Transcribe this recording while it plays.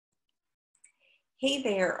Hey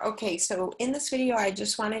there. Okay, so in this video, I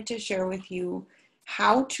just wanted to share with you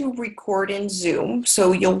how to record in Zoom.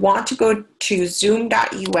 So you'll want to go to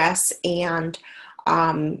zoom.us and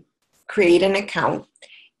create an account.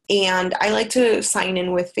 And I like to sign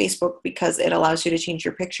in with Facebook because it allows you to change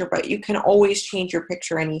your picture, but you can always change your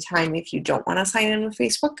picture anytime if you don't want to sign in with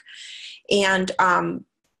Facebook. And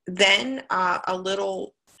then a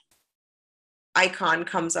little icon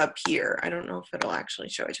comes up here. I don't know if it'll actually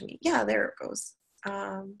show it to me. Yeah, there it goes.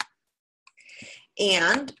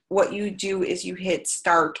 And what you do is you hit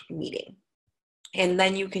start meeting, and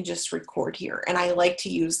then you can just record here. And I like to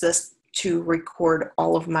use this to record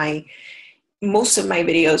most of my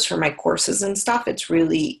videos for my courses and stuff. It's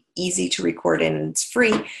really easy to record and it's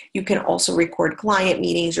free. You can also record client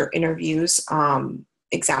meetings or interviews,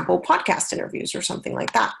 example podcast interviews or something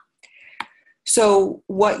like that. So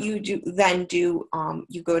what you do,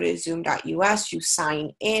 you go to zoom.us, you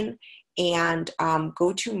sign in, and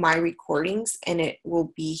go to my recordings, and it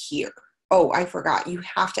will be here. Oh, I forgot. You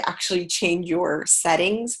have to actually change your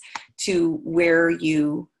settings to where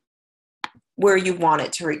you want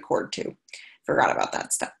it to record to. Forgot about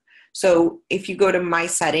that step. So if you go to my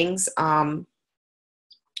settings,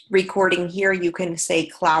 recording here, you can say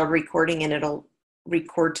cloud recording and it'll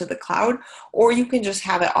record to the cloud, or you can just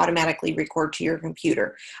have it automatically record to your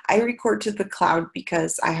computer. I record to the cloud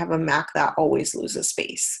because I have a Mac that always loses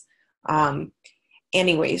space.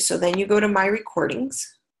 Anyway, so then you go to my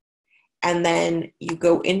recordings, and then you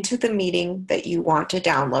go into the meeting that you want to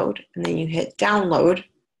download, and then you hit download,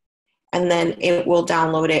 and then it will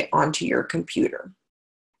download it onto your computer.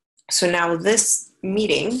 So now this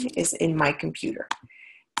meeting is in my computer.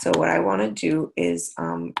 So what I want to do is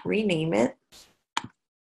rename it.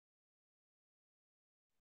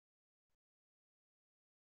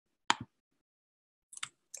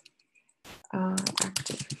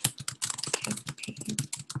 Active campaign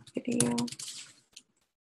video.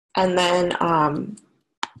 And then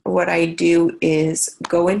what I do is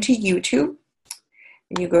go into YouTube,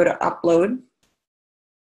 and you go to upload,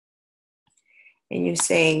 and you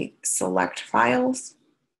say select files,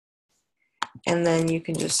 and then you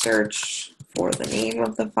can just search for the name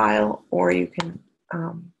of the file, or you can,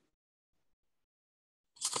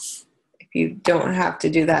 if you don't have to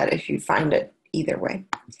do that, if you find it either way.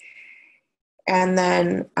 And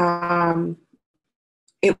then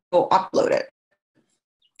it will upload it.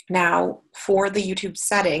 Now, for the YouTube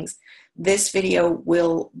settings, this video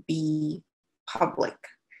will be public.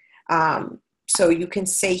 So you can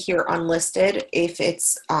say here unlisted if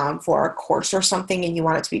it's for a course or something and you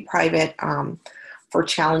want it to be private. For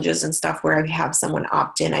challenges and stuff where I have someone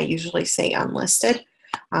opt in, I usually say unlisted.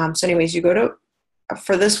 So anyways, you go to,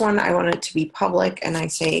 for this one, I want it to be public, and I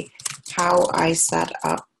say how I set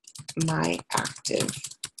up my active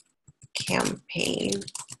campaign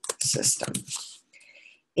system.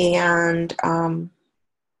 And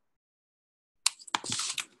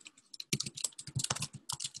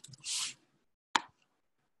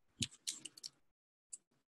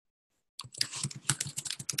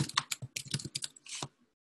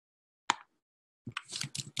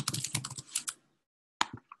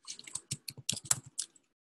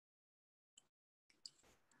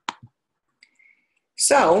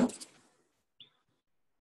so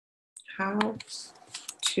how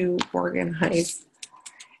to organize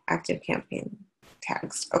active campaign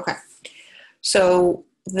tags. Okay. So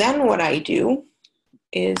then what I do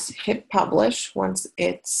is hit publish. Once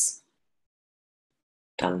it's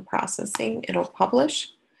done processing, it'll publish.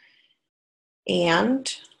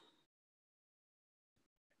 And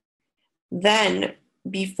then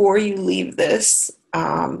before you leave this,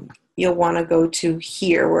 you'll want to go to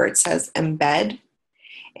here where it says embed.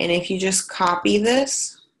 And if you just copy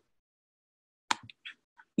this,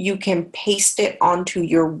 you can paste it onto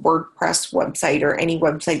your WordPress website or any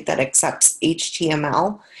website that accepts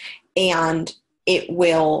HTML, and it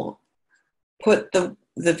will put the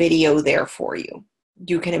video there for you.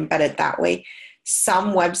 You can embed it that way.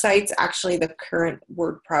 Some websites, actually the current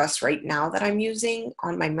WordPress right now that I'm using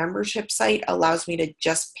on my membership site allows me to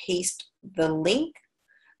just paste the link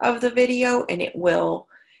of the video, and it will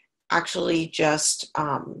actually just,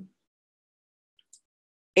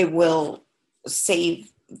 it will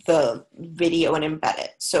save the video and embed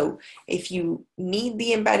it. So if you need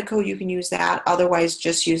the embed code, you can use that. Otherwise,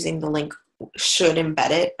 just using the link should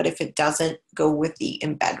embed it. But if it doesn't, go with the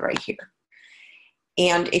embed right here.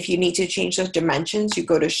 And if you need to change those dimensions, you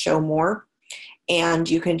go to show more, and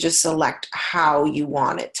you can just select how you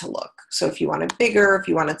want it to look. So if you want it bigger, if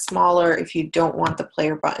you want it smaller, if you don't want the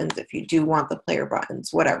player buttons, if you do want the player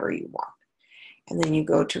buttons, whatever you want. And then you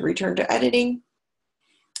go to return to editing,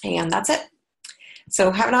 and that's it.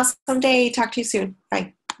 So have an awesome day. Talk to you soon.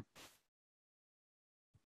 Bye.